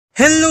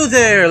Hello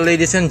there,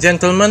 ladies and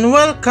gentlemen,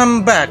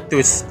 welcome back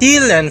to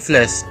Steel and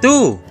Flesh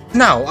 2.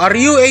 Now, are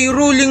you a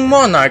ruling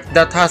monarch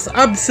that has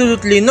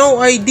absolutely no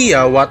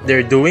idea what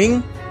they're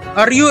doing?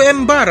 Are you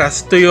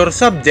embarrassed to your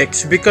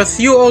subjects because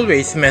you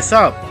always mess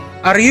up?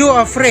 Are you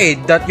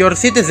afraid that your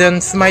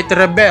citizens might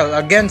rebel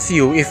against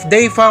you if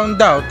they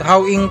found out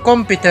how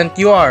incompetent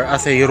you are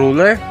as a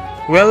ruler?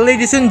 Well,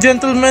 ladies and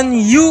gentlemen,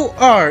 you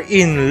are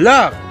in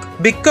luck!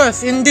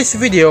 Because in this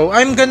video,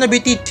 I'm gonna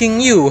be teaching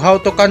you how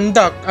to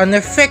conduct an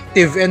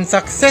effective and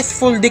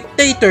successful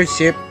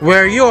dictatorship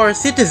where your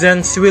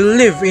citizens will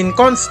live in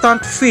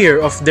constant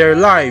fear of their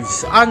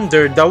lives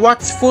under the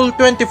watchful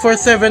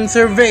 24/7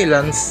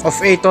 surveillance of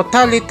a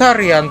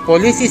totalitarian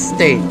police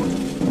state.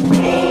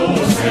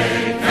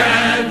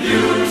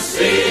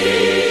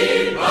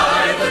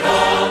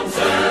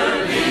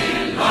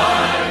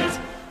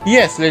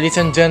 Yes, ladies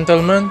and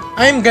gentlemen,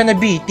 I'm gonna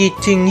be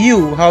teaching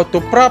you how to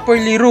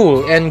properly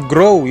rule and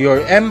grow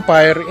your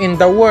empire in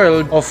the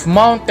world of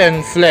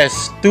Mountain Flesh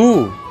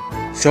 2.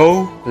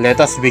 So,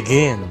 let us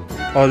begin.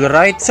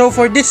 Alright, so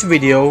for this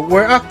video,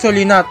 we're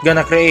actually not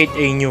gonna create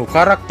a new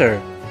character.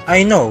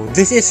 I know,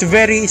 this is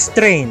very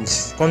strange,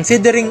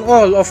 considering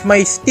all of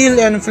my Steel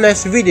and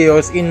Flesh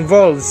videos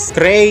involves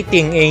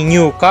creating a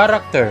new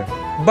character.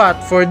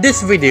 But for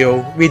this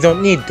video, we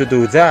don't need to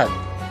do that.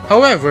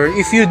 However,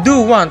 if you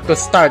do want to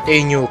start a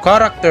new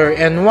character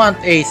and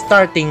want a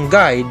starting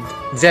guide,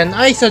 then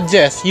I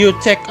suggest you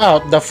check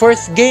out the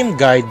first game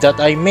guide that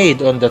I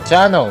made on the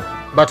channel.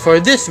 But for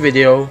this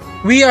video,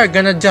 we are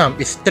gonna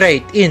jump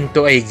straight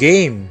into a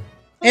game.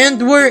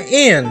 And we're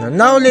in!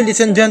 Now,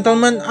 ladies and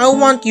gentlemen, I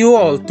want you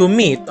all to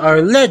meet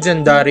our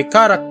legendary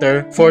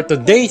character for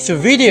today's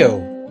video,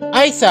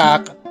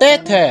 Isaac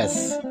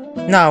Tetes.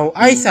 Now,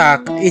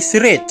 Isaac is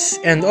rich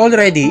and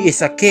already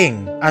is a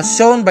king, as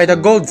shown by the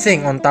gold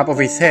thing on top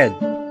of his head.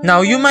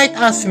 Now, you might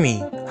ask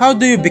me, how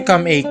do you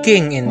become a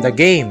king in the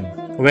game?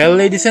 Well,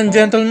 ladies and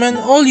gentlemen,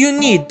 all you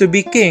need to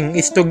be king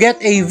is to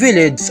get a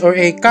village or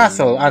a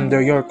castle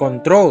under your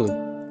control.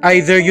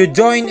 Either you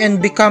join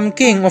and become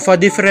king of a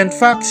different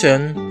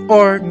faction,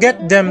 or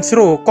get them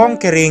through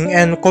conquering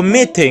and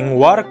committing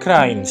war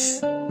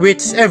crimes.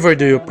 Whichever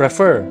do you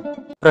prefer?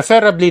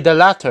 Preferably the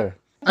latter.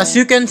 As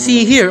you can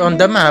see here on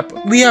the map,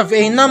 we have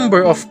a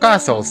number of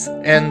castles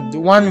and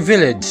one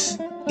village.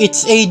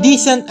 It's a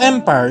decent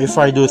empire if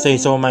I do say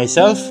so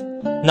myself.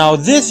 Now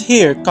this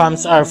here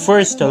comes our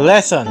first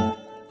lesson.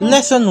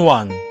 Lesson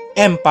 1.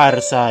 Empire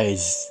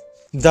size.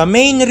 The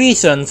main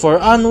reason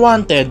for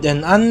unwanted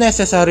and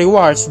unnecessary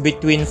wars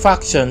between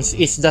factions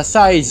is the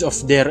size of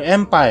their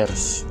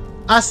empires.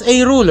 As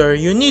a ruler,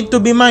 you need to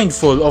be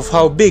mindful of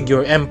how big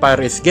your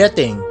empire is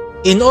getting.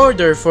 In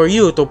order for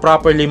you to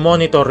properly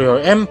monitor your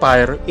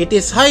empire, it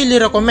is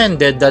highly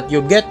recommended that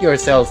you get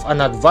yourself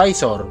an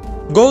advisor.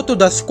 Go to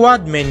the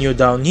squad menu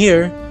down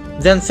here,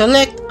 then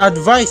select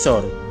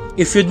advisor.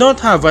 If you don't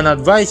have an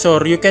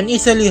advisor, you can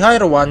easily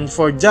hire one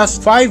for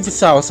just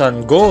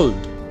 5,000 gold.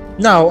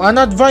 Now, an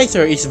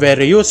advisor is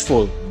very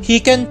useful.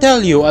 He can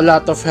tell you a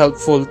lot of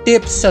helpful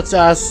tips such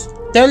as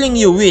telling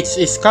you which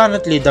is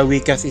currently the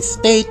weakest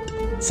state,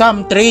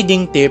 some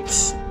trading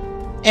tips,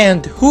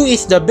 and who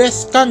is the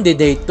best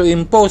candidate to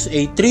impose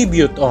a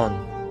tribute on.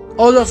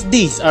 All of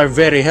these are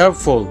very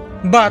helpful,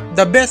 but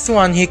the best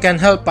one he can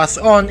help us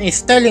on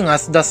is telling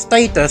us the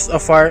status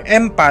of our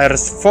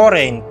empire's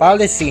foreign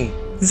policy.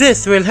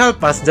 This will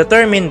help us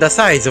determine the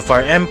size of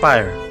our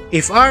empire.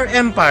 If our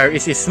empire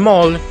is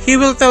small, he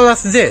will tell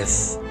us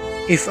this.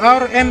 If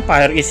our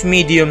empire is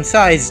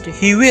medium-sized,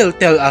 he will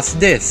tell us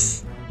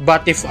this.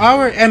 But if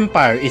our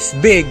empire is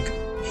big,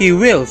 he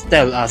will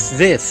tell us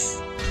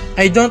this.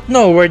 I don't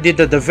know where did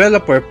the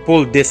developer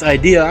pull this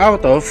idea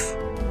out of,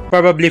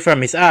 probably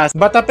from his ass,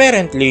 but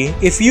apparently,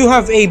 if you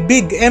have a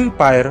big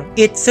empire,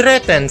 it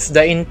threatens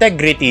the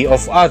integrity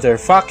of other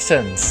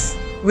factions,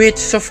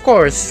 which of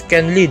course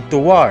can lead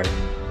to war.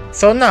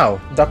 So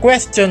now, the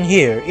question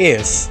here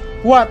is,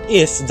 what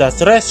is the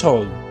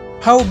threshold?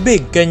 How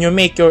big can you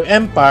make your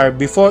empire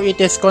before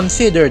it is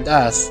considered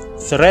as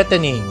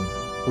threatening?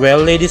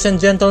 Well, ladies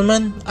and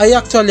gentlemen, I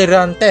actually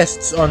ran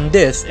tests on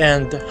this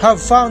and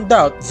have found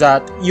out that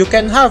you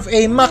can have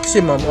a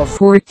maximum of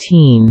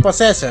 14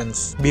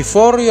 possessions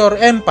before your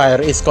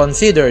empire is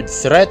considered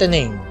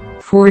threatening.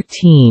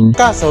 14.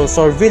 Castles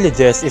or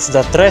villages is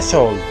the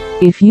threshold.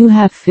 If you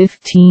have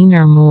 15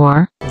 or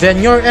more,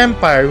 then your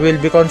empire will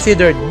be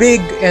considered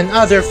big and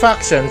other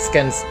factions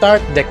can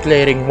start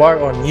declaring war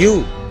on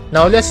you.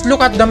 Now let's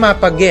look at the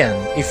map again.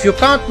 If you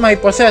count my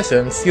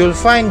possessions, you'll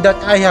find that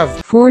I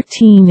have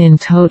 14 in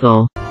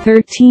total,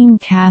 13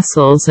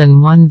 castles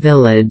and 1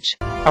 village.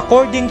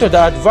 According to the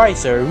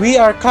advisor, we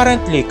are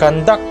currently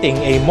conducting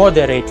a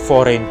moderate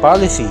foreign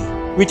policy,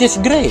 which is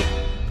great.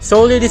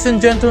 So ladies and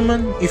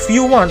gentlemen, if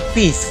you want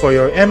peace for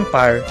your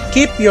empire,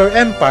 keep your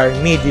empire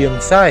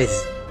medium-sized.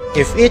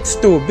 If it's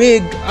too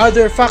big,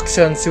 other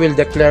factions will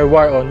declare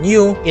war on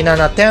you in an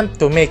attempt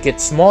to make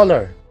it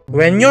smaller.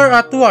 When you're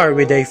at war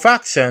with a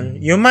faction,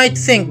 you might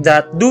think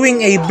that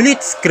doing a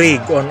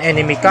blitzkrieg on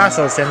enemy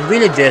castles and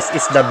villages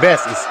is the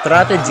best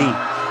strategy.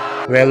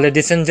 Well,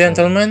 ladies and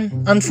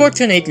gentlemen,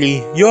 unfortunately,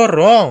 you're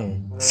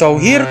wrong. So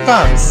here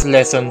comes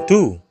lesson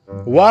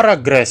 2. War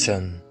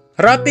aggression.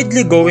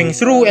 Rapidly going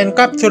through and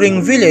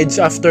capturing village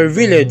after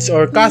village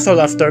or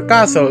castle after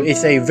castle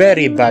is a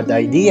very bad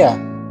idea,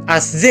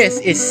 as this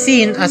is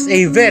seen as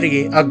a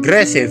very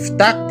aggressive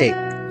tactic.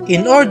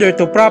 In order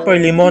to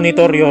properly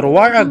monitor your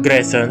war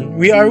aggression,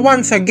 we are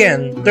once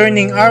again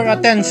turning our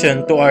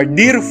attention to our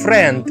dear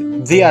friend,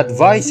 the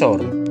advisor.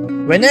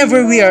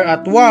 Whenever we are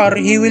at war,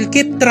 he will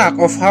keep track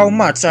of how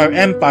much our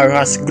empire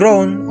has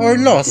grown or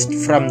lost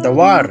from the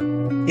war.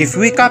 If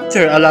we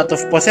capture a lot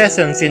of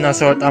possessions in a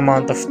short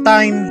amount of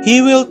time,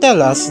 he will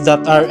tell us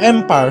that our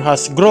empire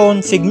has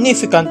grown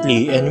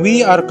significantly and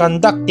we are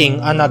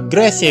conducting an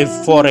aggressive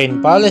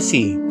foreign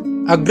policy.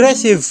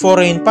 Aggressive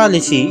foreign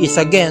policy is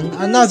again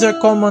another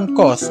common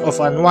cause of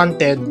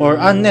unwanted or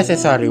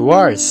unnecessary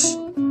wars.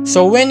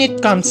 So when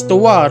it comes to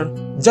war,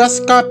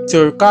 just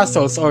capture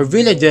castles or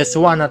villages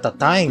one at a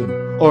time,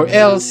 or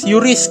else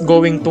you risk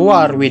going to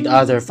war with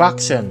other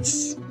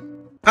factions.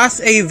 As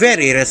a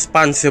very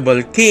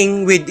responsible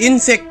king with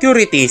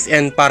insecurities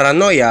and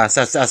paranoia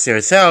such as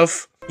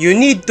yourself, you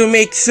need to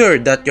make sure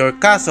that your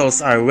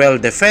castles are well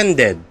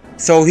defended.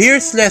 So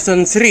here's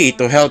lesson 3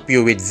 to help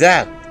you with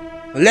that.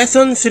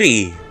 Lesson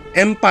 3.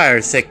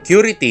 Empire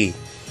Security.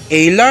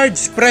 A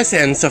large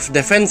presence of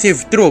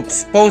defensive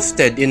troops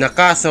posted in a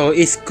castle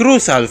is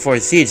crucial for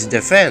siege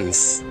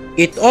defense.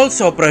 It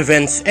also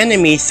prevents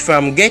enemies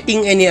from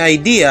getting any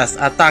ideas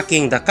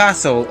attacking the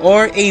castle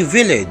or a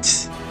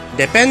village.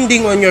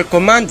 Depending on your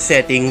command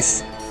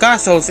settings,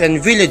 castles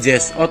and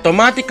villages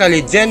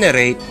automatically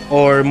generate,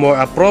 or more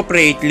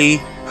appropriately,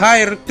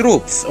 hire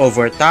troops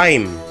over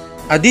time.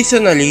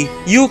 Additionally,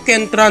 you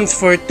can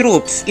transfer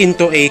troops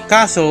into a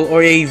castle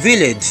or a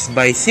village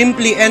by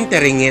simply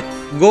entering it,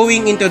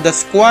 going into the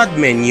squad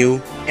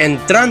menu, and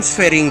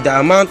transferring the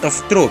amount of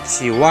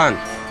troops you want.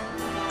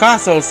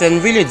 Castles and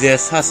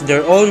villages has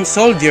their own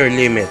soldier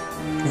limit.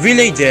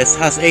 Villages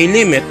has a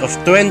limit of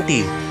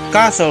 20.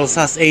 Castles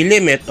has a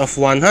limit of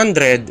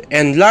 100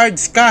 and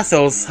large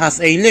castles has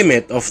a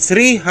limit of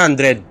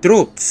 300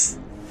 troops.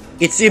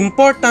 It's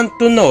important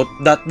to note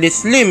that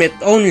this limit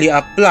only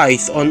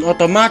applies on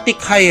automatic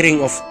hiring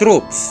of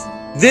troops.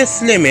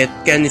 This limit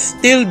can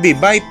still be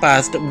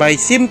bypassed by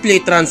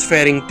simply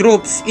transferring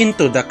troops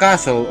into the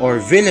castle or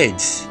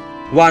village.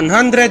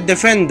 100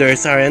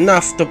 defenders are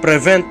enough to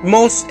prevent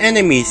most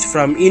enemies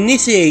from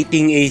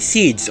initiating a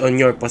siege on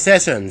your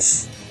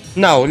possessions.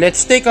 Now,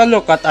 let's take a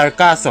look at our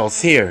castles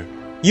here.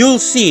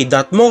 You'll see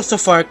that most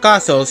of our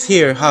castles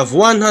here have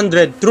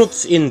 100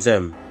 troops in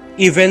them.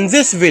 Even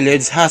this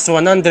village has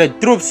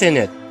 100 troops in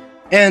it.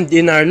 And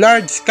in our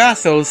large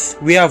castles,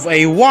 we have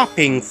a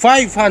whopping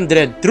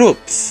 500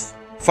 troops.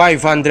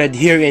 500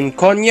 here in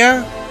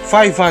Konya,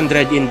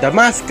 500 in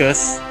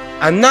Damascus,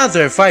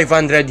 another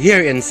 500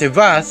 here in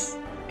Sivas,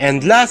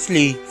 and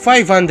lastly,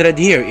 500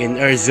 here in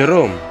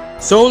Erzurum.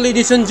 So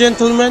ladies and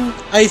gentlemen,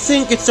 I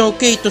think it's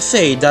okay to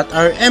say that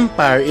our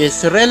empire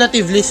is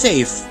relatively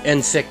safe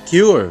and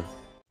secure.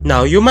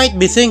 Now you might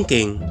be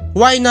thinking,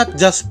 why not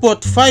just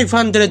put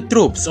 500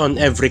 troops on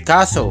every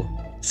castle?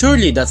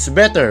 Surely that's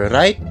better,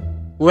 right?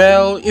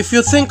 Well, if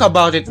you think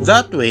about it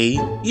that way,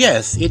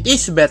 yes, it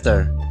is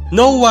better.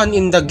 No one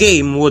in the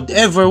game would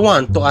ever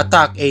want to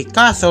attack a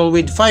castle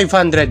with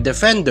 500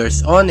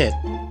 defenders on it.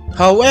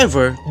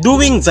 However,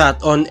 doing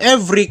that on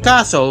every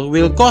castle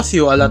will cost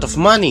you a lot of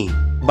money.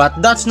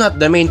 But that's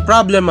not the main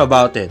problem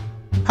about it.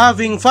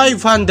 Having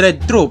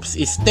 500 troops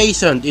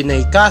stationed in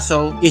a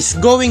castle is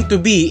going to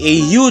be a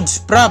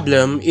huge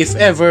problem if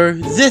ever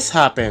this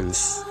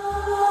happens.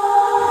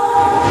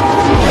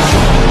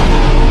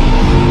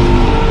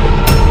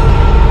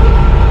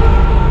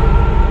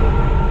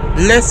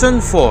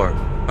 Lesson 4.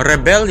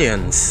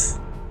 Rebellions.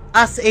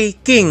 As a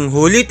king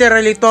who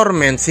literally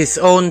torments his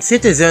own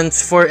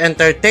citizens for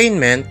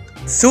entertainment,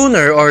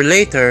 sooner or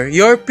later,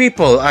 your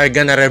people are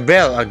gonna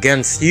rebel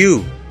against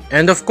you.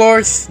 And of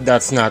course,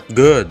 that's not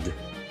good.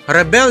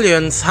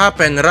 Rebellions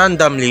happen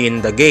randomly in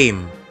the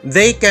game.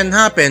 They can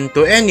happen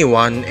to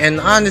anyone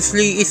and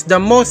honestly is the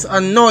most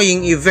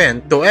annoying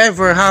event to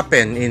ever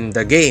happen in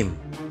the game.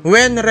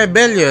 When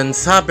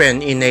rebellions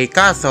happen in a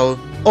castle,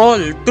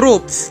 all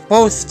troops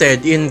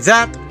posted in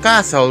that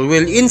castle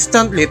will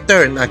instantly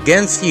turn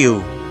against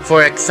you.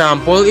 For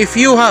example, if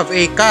you have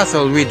a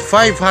castle with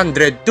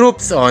 500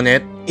 troops on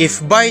it,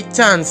 if by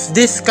chance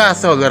this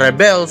castle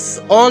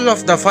rebels, all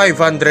of the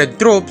 500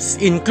 troops,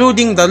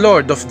 including the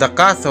lord of the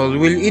castle,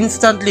 will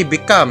instantly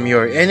become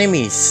your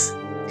enemies.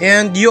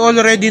 And you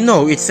already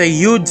know it's a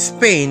huge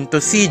pain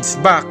to siege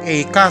back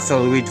a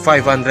castle with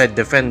 500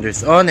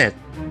 defenders on it.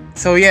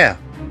 So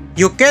yeah,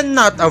 you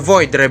cannot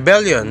avoid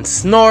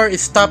rebellions nor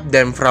stop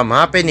them from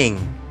happening.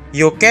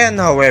 You can,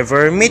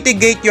 however,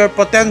 mitigate your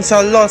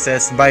potential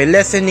losses by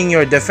lessening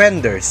your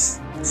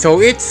defenders.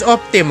 So it's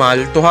optimal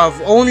to have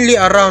only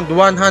around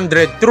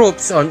 100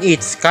 troops on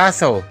each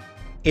castle.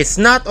 It's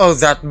not all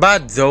that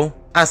bad though,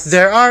 as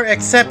there are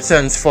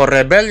exceptions for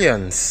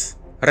rebellions.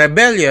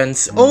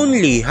 Rebellions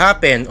only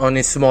happen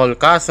on small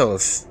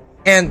castles.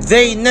 And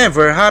they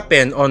never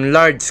happen on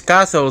large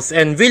castles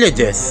and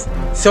villages.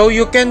 So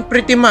you can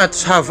pretty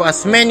much have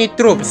as many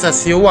troops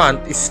as you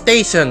want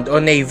stationed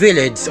on a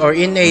village or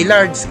in a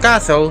large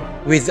castle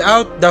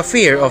without the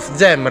fear of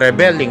them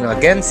rebelling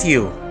against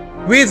you.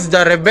 With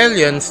the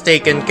rebellions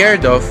taken care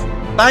of,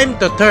 time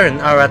to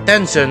turn our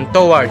attention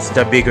towards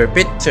the bigger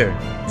picture.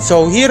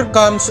 So here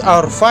comes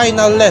our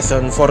final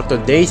lesson for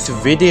today's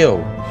video.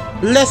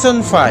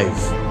 Lesson 5.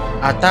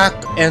 Attack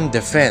and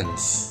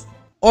Defense.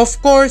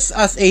 Of course,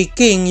 as a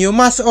king, you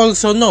must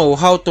also know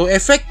how to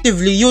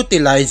effectively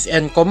utilize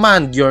and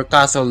command your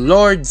castle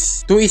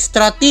lords to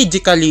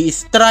strategically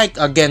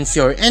strike against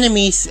your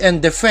enemies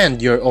and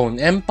defend your own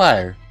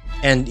empire.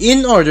 And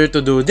in order to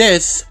do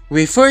this,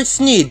 we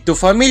first need to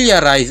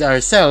familiarize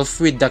ourselves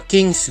with the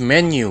king's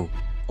menu.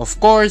 Of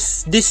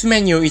course, this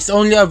menu is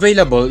only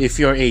available if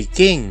you're a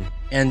king,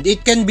 and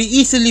it can be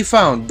easily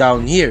found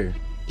down here.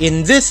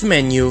 In this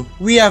menu,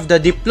 we have the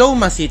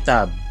Diplomacy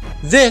tab.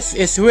 This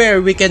is where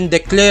we can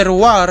declare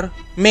war,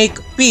 make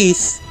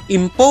peace,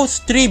 impose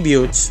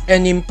tributes,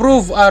 and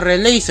improve our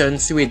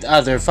relations with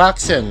other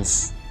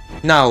factions.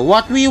 Now,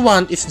 what we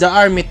want is the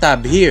Army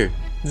tab here.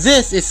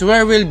 This is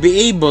where we'll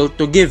be able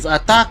to give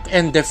attack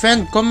and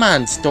defend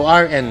commands to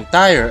our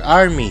entire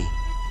army.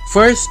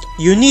 First,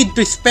 you need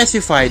to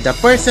specify the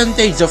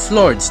percentage of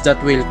lords that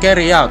will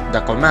carry out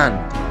the command.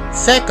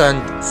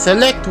 Second,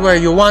 select where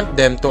you want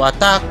them to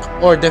attack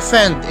or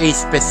defend a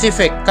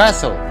specific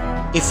castle.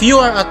 If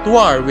you are at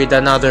war with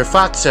another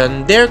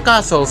faction, their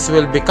castles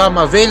will become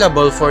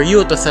available for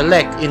you to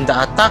select in the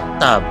Attack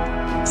tab.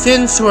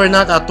 Since we're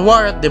not at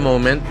war at the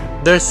moment,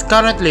 there's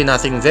currently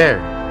nothing there.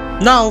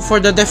 Now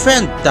for the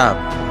Defend tab.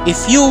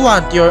 If you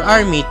want your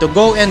army to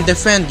go and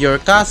defend your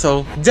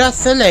castle,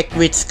 just select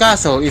which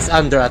castle is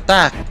under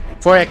attack.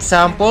 For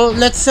example,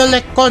 let's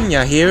select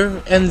Konya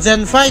here, and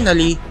then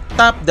finally,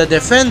 tap the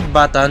Defend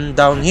button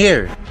down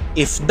here.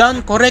 If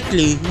done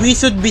correctly, we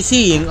should be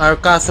seeing our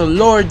castle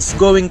lords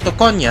going to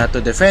Konya to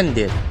defend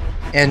it.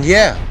 And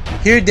yeah,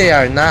 here they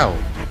are now.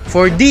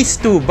 For these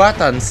two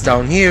buttons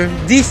down here,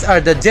 these are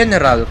the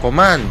general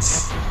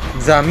commands.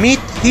 The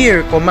Meet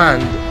Here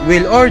command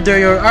will order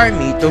your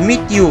army to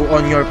meet you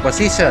on your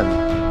position.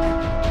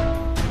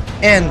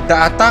 And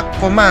the Attack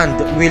command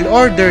will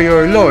order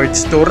your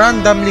lords to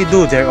randomly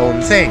do their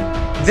own thing.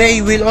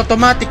 They will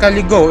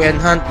automatically go and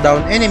hunt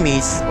down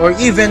enemies or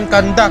even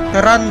conduct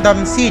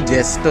random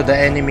sieges to the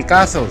enemy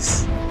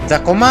castles. The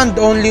command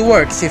only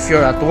works if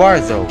you're at war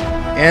though.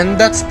 And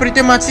that's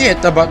pretty much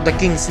it about the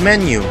king's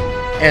menu.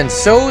 And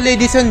so,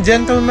 ladies and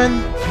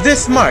gentlemen,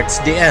 this marks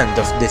the end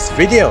of this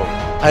video.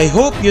 I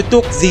hope you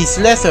took these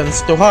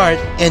lessons to heart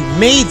and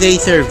may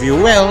they serve you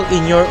well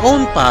in your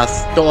own path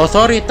to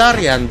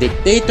authoritarian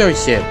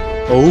dictatorship.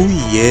 Oh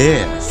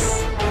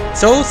yes!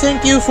 So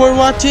thank you for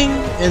watching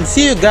and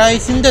see you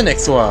guys in the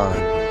next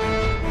one.